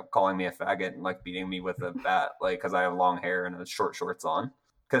pickup truck calling me a faggot and like beating me with a bat? Like, cause I have long hair and short shorts on.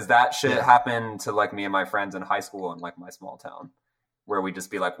 Cause that shit happened to like me and my friends in high school in like my small town, where we'd just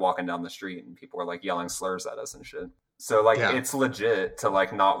be like walking down the street and people were like yelling slurs at us and shit. So like it's legit to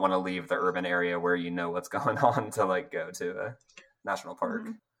like not want to leave the urban area where you know what's going on to like go to a national park.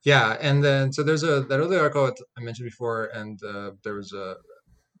 Mm-hmm. Yeah, and then so there's that other article I mentioned before, and there was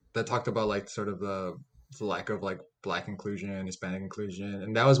that talked about like sort of the lack of like Black inclusion, Hispanic inclusion,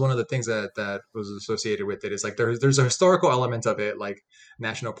 and that was one of the things that was associated with it. Is like there's a historical element of it, like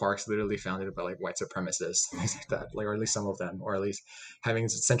national parks literally founded by like white supremacists, things like that, like or at least some of them, or at least having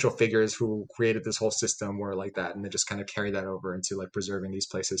central figures who created this whole system were like that, and they just kind of carry that over into like preserving these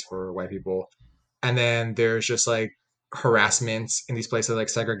places for white people. And then there's just like harassment in these places, like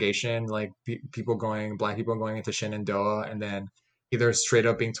segregation, like black people going into Shenandoah and then either straight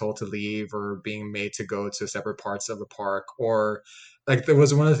up being told to leave or being made to go to separate parts of the park. Or like there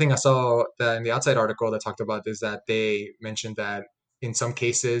was one other thing I saw that in the Outside article that talked about is that they mentioned that in some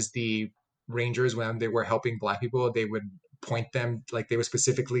cases the rangers, when they were helping black people, they would point them, like they would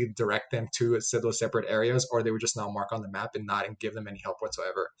specifically direct them to those separate areas, or they would just not mark on the map and not give them any help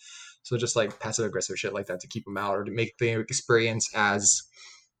whatsoever. So just like passive aggressive shit like that to keep them out or to make the experience as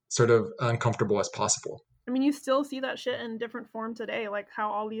sort of uncomfortable as possible. I mean, you still see that shit in different form today, like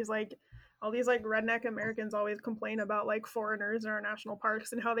how all these redneck Americans always complain about like foreigners in our national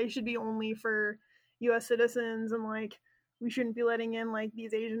parks and how they should be only for US citizens, and like we shouldn't be letting in like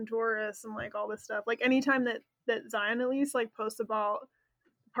these Asian tourists and like all this stuff. Like anytime that Zion at least like posts about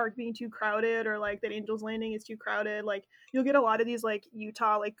park being too crowded or like that Angel's Landing is too crowded, like you'll get a lot of these like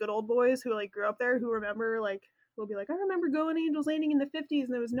Utah like good old boys who like grew up there who remember, like will be like, I remember going to Angel's Landing in the 50s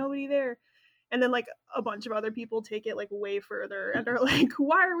and there was nobody there. And then like a bunch of other people take it like way further and are like,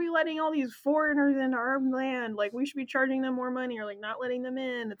 why are we letting all these foreigners into our land? Like we should be charging them more money or like not letting them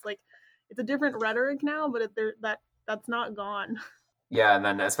in. It's like it's a different rhetoric now, but that's not gone. Yeah, and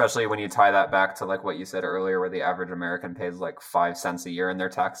then especially when you tie that back to like what you said earlier, where the average American pays like 5 cents a year in their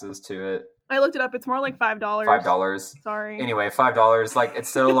taxes to it. I looked it up. It's more like $5. $5. Sorry. Anyway, $5. Like it's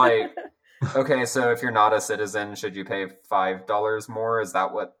still like, okay, so if you're not a citizen, should you pay $5 more? Is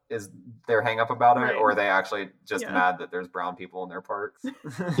that what is their hang up about it? Right. Or are they actually just mad that there's brown people in their parks?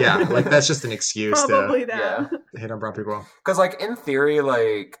 Yeah, like that's just an excuse Probably to hit on brown people. Because like in theory,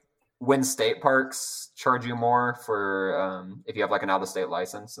 like when state parks charge you more for if you have like an out-of-state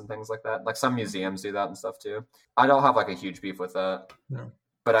license and things like that, like some museums do that and stuff too. I don't have like a huge beef with that. No.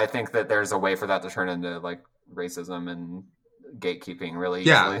 But I think that there's a way for that to turn into like racism and gatekeeping really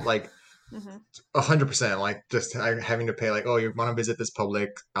easily. Yeah, like 100%. Like just having to pay like, oh, you want to visit this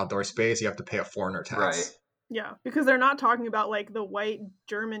public outdoor space, you have to pay a foreigner tax. Right. Yeah, because they're not talking about like the white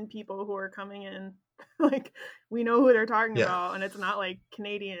German people who are coming in. Like we know who they're talking about, and it's not like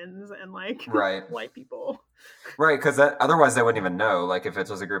Canadians and like white people. Right, because otherwise they wouldn't even know. Like if it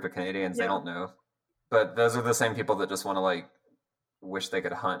was a group of Canadians, they don't know. But those are the same people that just want to like wish they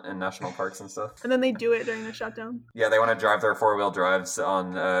could hunt in national parks and stuff. And then they do it during the shutdown. Yeah, they want to drive their 4-wheel drives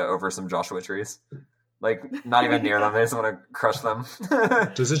on over some Joshua trees. Like not even near them. They just want to crush them.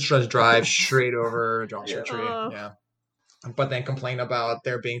 Just drive straight over a Joshua tree. Yeah. But then complain about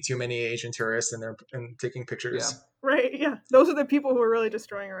there being too many Asian tourists and taking pictures. Yeah. Right, yeah. Those are the people who are really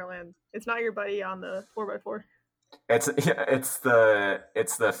destroying our land. It's not your buddy on the 4x4. It's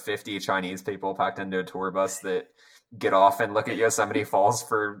the 50 Chinese people packed into a tour bus that get off and look at Yosemite Falls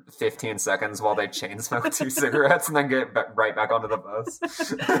for 15 seconds while they chain smoke 2 cigarettes and then get right back onto the bus.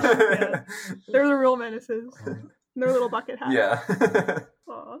 Yeah. They're the real menaces. Their little bucket hats. Yeah.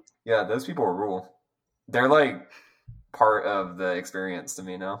 Aw. Yeah, those people rule. They're like part of the experience to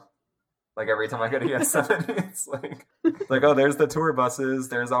me now. Like every time I go to Yosemite, it's like, oh, there's the tour buses,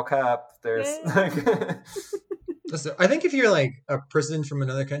 there's El Cap, there's like Listen, I think if you're like a person from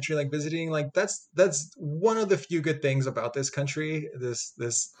another country, like visiting, like that's one of the few good things about this country.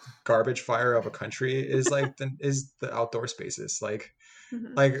 This garbage fire of a country is like the outdoor spaces. Like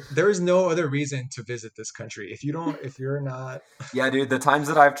there is no other reason to visit this country if you're not. Yeah, dude. The times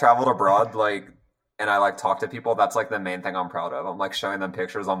that I've traveled abroad, like, and I like talk to people, that's like the main thing I'm proud of. I'm like showing them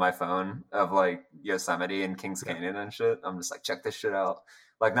pictures on my phone of like Yosemite and Kings Canyon and shit. I'm just like, check this shit out.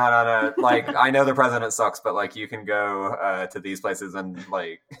 Like, no. Like, I know the president sucks, but like, you can go to these places and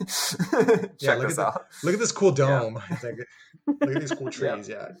like check this out. Look at this cool dome. Yeah. It's like, look at these cool trees.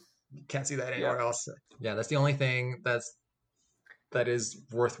 Yeah, you can't see that anywhere else. Yeah, that's the only thing that is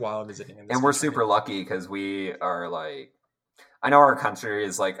worthwhile visiting. In this and we're super lucky because we are like, I know our country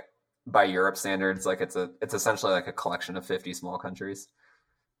is like by Europe standards, like it's essentially like a collection of 50 small countries,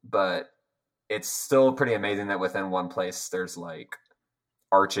 but it's still pretty amazing that within one place there's like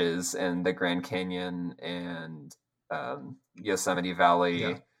arches and the Grand Canyon and Yosemite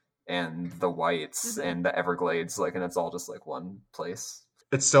Valley and the Whites and the Everglades, like, and it's all just like one place.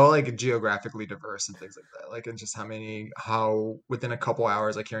 It's so like geographically diverse and things like that. Like, and just how within a couple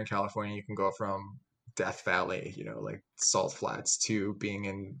hours, like here in California, you can go from Death Valley, like Salt Flats, to being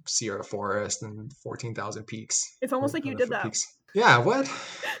in Sierra Forest and 14,000 peaks. It's almost like you did that. Peaks. Yeah, what?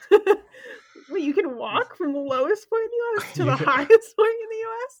 Wait, you can walk from the lowest point in the U.S. to the highest point in the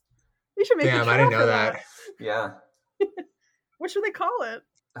U.S.? You should make a trail I didn't know for that. Yeah. What should they call it?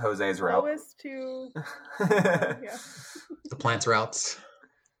 Jose's route. Lowest to... The plants routes.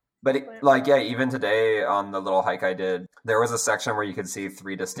 But even today on the little hike I did, there was a section where you could see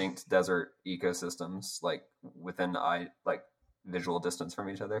 3 distinct desert ecosystems, like within visual distance from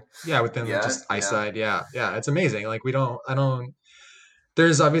each other. Yeah, within just eyesight. Yeah, it's amazing. Like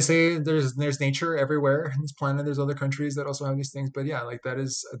there's obviously there's nature everywhere in this planet. There's other countries that also have these things, but yeah, like I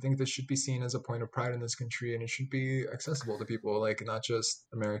think this should be seen as a point of pride in this country, and it should be accessible to people, like not just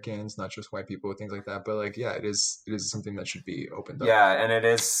Americans, not just white people, things like that. But like, yeah, it is something that should be opened up. Yeah, and it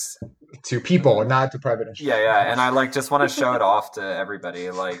is to people, not to private entities. Yeah, and I just want to show it off to everybody.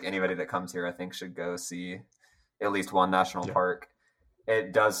 Like anybody that comes here, I think should go see at least one national park.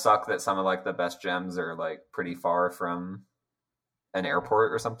 It does suck that some of like the best gems are like pretty far from an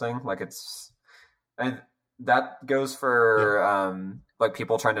airport or something. Like and that goes for like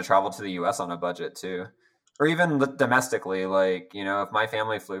people trying to travel to the US on a budget too, or even domestically. Like, if my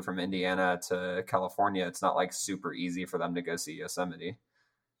family flew from Indiana to California, it's not like super easy for them to go see Yosemite,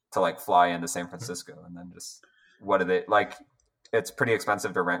 to like fly into San Francisco and then just it's pretty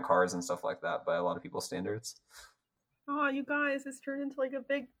expensive to rent cars and stuff like that by a lot of people's standards. Oh, you guys, it's turned into like a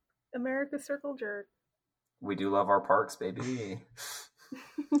big America circle jerk. We do love our parks, baby.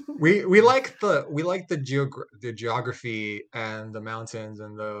 we like the geography and the mountains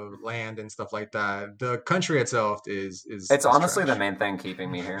and the land and stuff like that. The country itself is it's honestly trash. The main thing keeping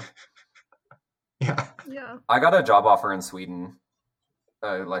me here. Yeah. I got a job offer in Sweden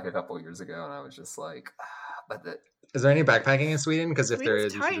like a couple years ago, and I was just like, is there any backpacking in Sweden? Because if there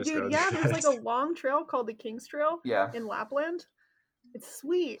is, tight, dude. Yeah, there's like a long trail called the King's Trail. Yeah. In Lapland. It's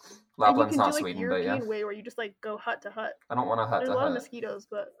sweet. Lapland's not Sweden, but yeah. European way where you just like go hut to hut. I don't want to hut to hut. There's a lot of mosquitoes,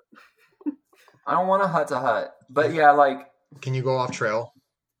 but I don't want to hut to hut. But yeah, like, can you go off trail?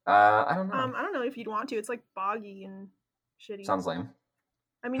 I don't know. I don't know if you'd want to. It's like boggy and shitty. Sounds lame.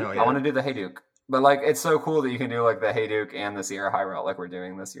 I mean, I want to do the Hayduke, but like, it's so cool that you can do like the Hayduke and the Sierra High Route like we're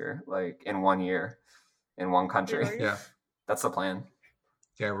doing this year, like in 1 year, in one country. Yeah, that's the plan.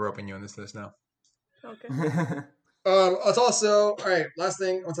 Yeah, we're opening you on this list now. Okay. It's also all right. Last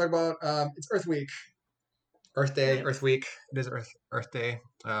thing I'll talk about. It's Earth Week, Earth Day, Earth Week. It is Earth Day.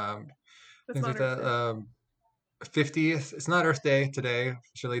 Things like that. 50th. It's not Earth Day today.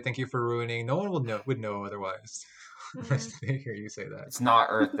 Shirley, thank you for ruining. No one would know otherwise. Hear you say that. It's not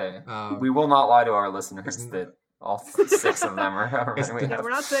Earth Day. We will not lie to our listeners that all 6 of them are. We're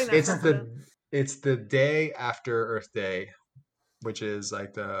not saying that. It's the day after Earth Day, which is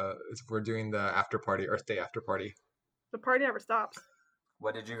like we're doing the after party, Earth Day after party. The party never stops.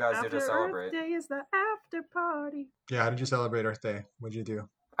 What did you guys do to celebrate? Earth Day is the after party. Yeah, how did you celebrate Earth Day? What did you do?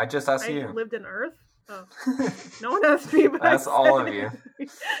 I just asked you. I lived in Earth. Oh, no one has feedback. That's all of you.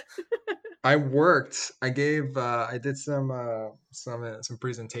 I worked. I did some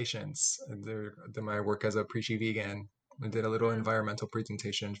presentations. I did my work as a preachy vegan. I did a little environmental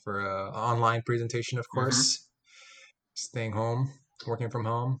presentation for an online presentation, of course. Staying home, working from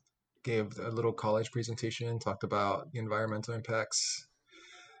home. Gave a little college presentation, talked about the environmental impacts,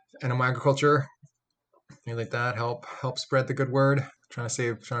 animal agriculture, things like that. Help spread the good word. Trying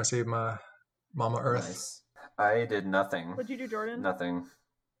to save my Mama Earth. Nice. I did nothing. What'd you do, Jordan? Nothing.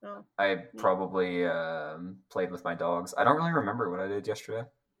 Oh. I probably played with my dogs. I don't really remember what I did yesterday.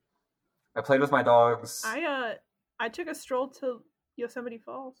 I played with my dogs. I took a stroll to Yosemite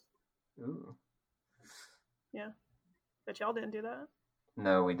Falls. Ooh. Yeah. But y'all didn't do that.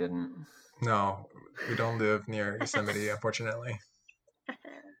 No, we didn't. No, we don't live near Yosemite, unfortunately. I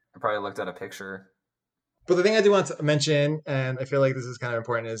probably looked at a picture. But the thing I do want to mention, and I feel like this is kind of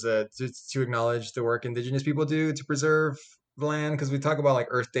important, is to acknowledge the work Indigenous people do to preserve the land. Because we talk about like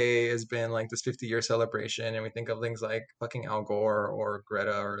Earth Day has been like this 50-year celebration, and we think of things like fucking Al Gore or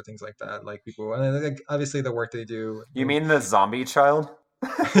Greta or things like that. Like people, and like, obviously the work they do. You mean the zombie child?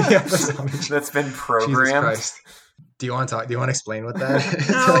 Yeah, the zombie child. That's been Jesus programmed. Christ. Do you want to talk? Do you want to explain what that is?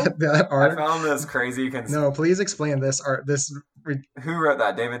 No. that art? I found this crazy. No, please explain this art. Who wrote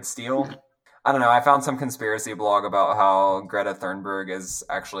that? David Steele? I don't know. I found some conspiracy blog about how Greta Thunberg is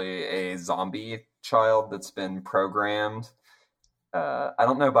actually a zombie child that's been programmed. I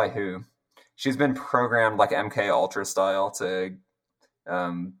don't know by who. She's been programmed like MK Ultra style to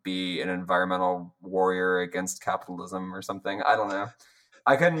be an environmental warrior against capitalism or something. I don't know.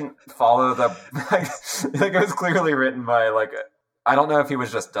 I couldn't follow the like it was clearly written by like I don't know if he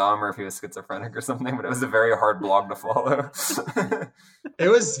was just dumb or if he was schizophrenic or something, but it was a very hard blog to follow. It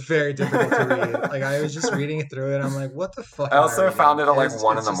was very difficult to read. Like I was just reading through it. I'm like, what the fuck? I also found it at like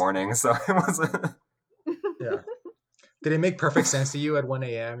 1 in the just... morning, so it wasn't. Yeah. Did it make perfect sense to you at 1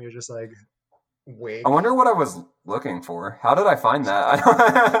 a.m.? You're just like, wait. I wonder what I was looking for. How did I find that?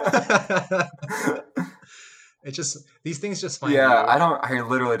 It just these things just find Yeah, you. I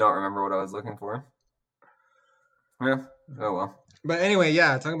literally don't remember what I was looking for. Yeah. Oh well. But anyway,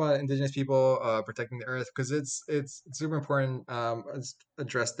 yeah, talking about Indigenous people protecting the earth because it's super important.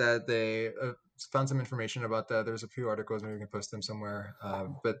 Address that they found some information about that. There's a few articles, maybe we can post them somewhere.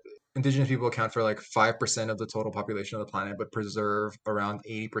 But Indigenous people account for like 5% of the total population of the planet, but preserve around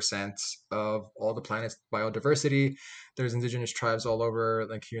 80% of all the planet's biodiversity. There's Indigenous tribes all over,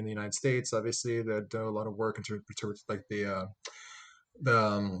 like here in the United States, obviously, that do a lot of work in terms of like the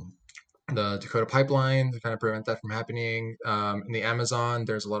Dakota Pipeline to kind of prevent that from happening. In the Amazon,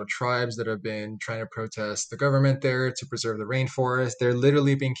 there's a lot of tribes that have been trying to protest the government there to preserve the rainforest. They're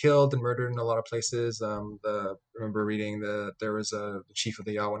literally being killed and murdered in a lot of places. I remember reading that there was the chief of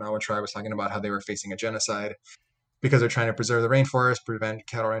the Yawanawa tribe was talking about how they were facing a genocide because they're trying to preserve the rainforest, prevent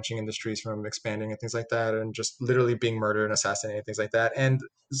cattle ranching industries from expanding and things like that, and just literally being murdered and assassinated, things like that. And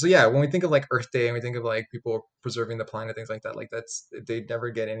so, yeah, when we think of like Earth Day and we think of like people preserving the planet, things like that, like they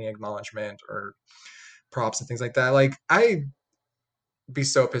never get any acknowledgement or props and things like that. Like I'd be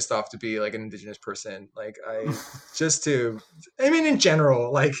so pissed off to be like an Indigenous person. Like in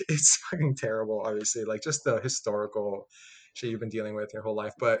general, like it's fucking terrible, obviously, like just the historical shit you've been dealing with your whole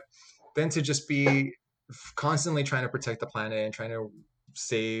life. But then to just be constantly trying to protect the planet and trying to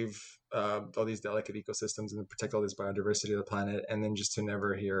save all these delicate ecosystems and protect all this biodiversity of the planet, and then just to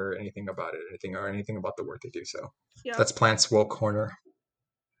never hear anything about it, anything about the work they do. So yeah. That's Plants Woke Corner.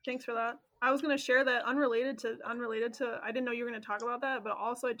 Thanks for that. I was going to share that unrelated to I didn't know you were going to talk about that, but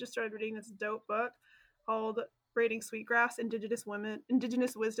also I just started reading this dope book called Braiding Sweetgrass: Indigenous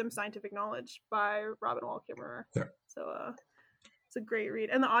Wisdom, Scientific Knowledge by Robin Wall Kimmerer. Yeah. So it's a great read.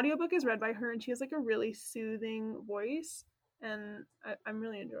 And the audiobook is read by her, and she has like a really soothing voice, and I'm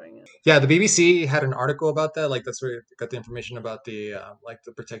really enjoying it. Yeah, the BBC had an article about that. Like that's where I got the information about the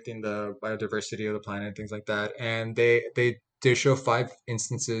protecting the biodiversity of the planet and things like that. And they show 5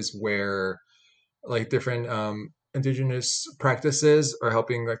 instances where like different indigenous practices are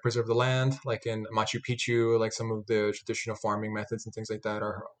helping like preserve the land. Like in Machu Picchu, like some of the traditional farming methods and things like that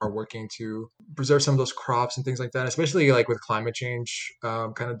are working to preserve some of those crops and things like that, especially like with climate change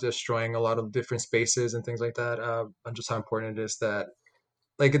kind of destroying a lot of different spaces and things like that, and just how important it is that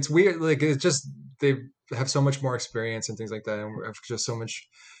like it's weird, like it's just they have so much more experience and things like that, and have just so much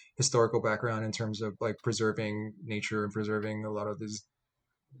historical background in terms of like preserving nature and preserving a lot of the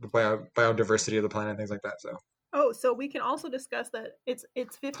biodiversity of the planet and things like that. So we can also discuss that it's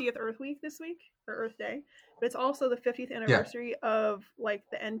 50th Earth Week this week, or Earth Day, but it's also the 50th anniversary of like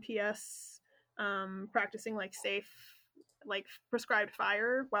the NPS practicing like safe like prescribed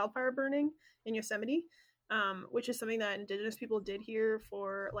wildfire burning in Yosemite, which is something that indigenous people did here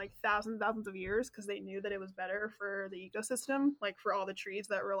for like thousands of years because they knew that it was better for the ecosystem, like for all the trees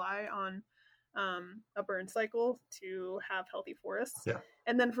that rely on a burn cycle to have healthy forests. Yeah.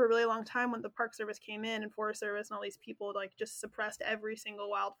 And then for a really long time, when the Park Service came in and Forest Service and all these people like just suppressed every single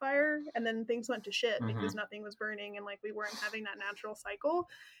wildfire, and then things went to shit because nothing was burning and like we weren't having that natural cycle.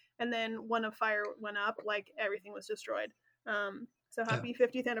 And then when a fire went up, like everything was destroyed. So happy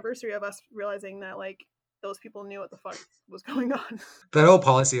 50th anniversary of us realizing that like those people knew what the fuck was going on. That whole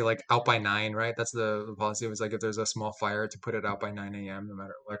policy, like out by 9, right? That's the policy. It was like if there's a small fire to put it out by 9 a.m. no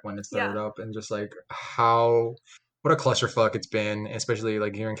matter like when it started up, and just like what a clusterfuck it's been, especially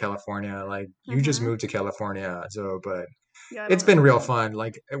like here in California. Like you just moved to California, so but it's been real fun,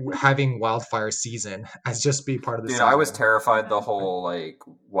 like having wildfire season as just be part of the Dude, season. I was terrified the whole like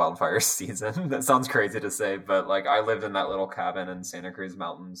wildfire season. That sounds crazy to say, but like I lived in that little cabin in Santa Cruz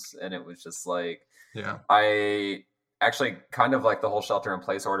Mountains, and it was just like, yeah, I actually kind of like the whole shelter in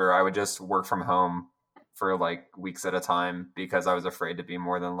place order. I would just work from home for like weeks at a time because I was afraid to be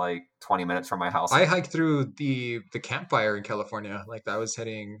more than like 20 minutes from my house. I hiked through the campfire in California. Like I was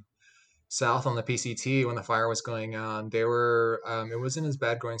heading south on the PCT when the fire was going on. They were it wasn't as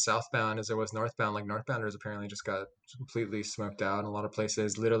bad going southbound as it was northbound. Like northbounders apparently just got completely smoked out in a lot of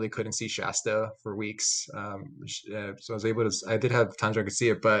places. Literally couldn't see Shasta for weeks. So I was able to, I did have times where I could see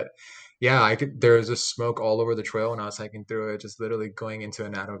it, but yeah, there was just smoke all over the trail when I was hiking through it, just literally going into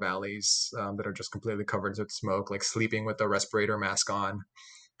Anato valleys that are just completely covered with smoke, like sleeping with a respirator mask on,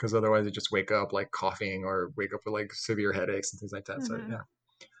 because otherwise you just wake up like coughing or wake up with like severe headaches and things like that. So yeah.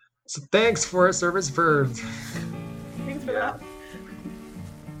 So thanks, Forest Service, for Thanks for that.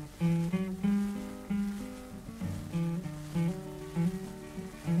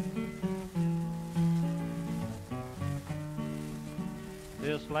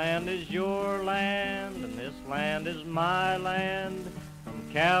 This land is your land, and this land is my land. From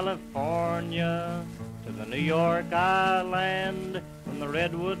California to the New York Island, from the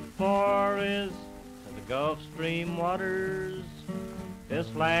Redwood Forest to the Gulf Stream waters, this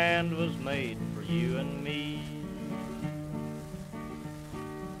land was made for you and me.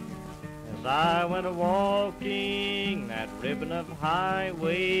 As I went a-walking that ribbon of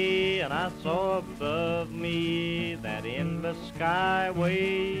highway, and I saw above me that endless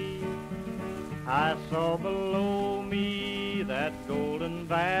skyway, I saw below me that golden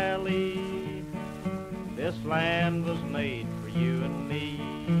valley. This land was made for you and me.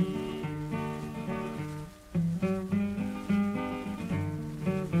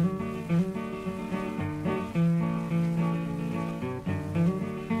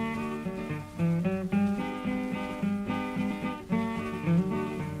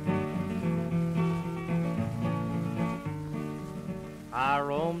 I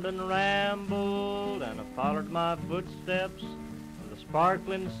roamed and rambled, and I followed my footsteps to the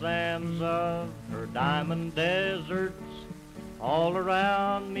sparkling sands of her diamond deserts. All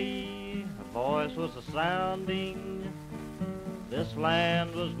around me a voice was a-sounding, this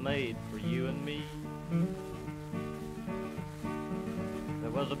land was made for you and me.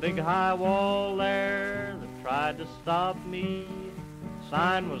 There was a big high wall there that tried to stop me. The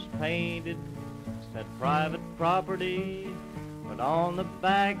sign was painted, said private property, but on the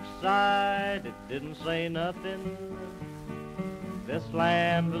backside it didn't say nothing. This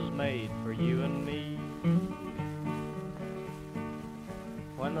land was made for you and me.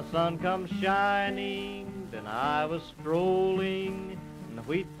 When the sun comes shining, then I was strolling, and the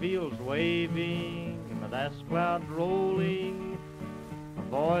wheat fields waving, and the dust clouds rolling. A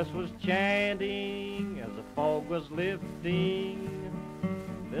voice was chanting as the fog was lifting.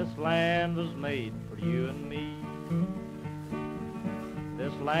 This land was made for you and me.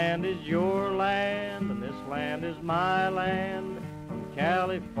 This land is your land, and this land is my land. From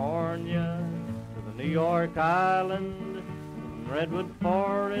California to the New York Island, from Redwood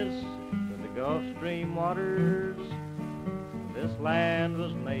Forest to the Gulf Stream waters, this land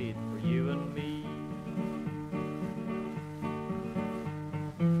was made for you and me.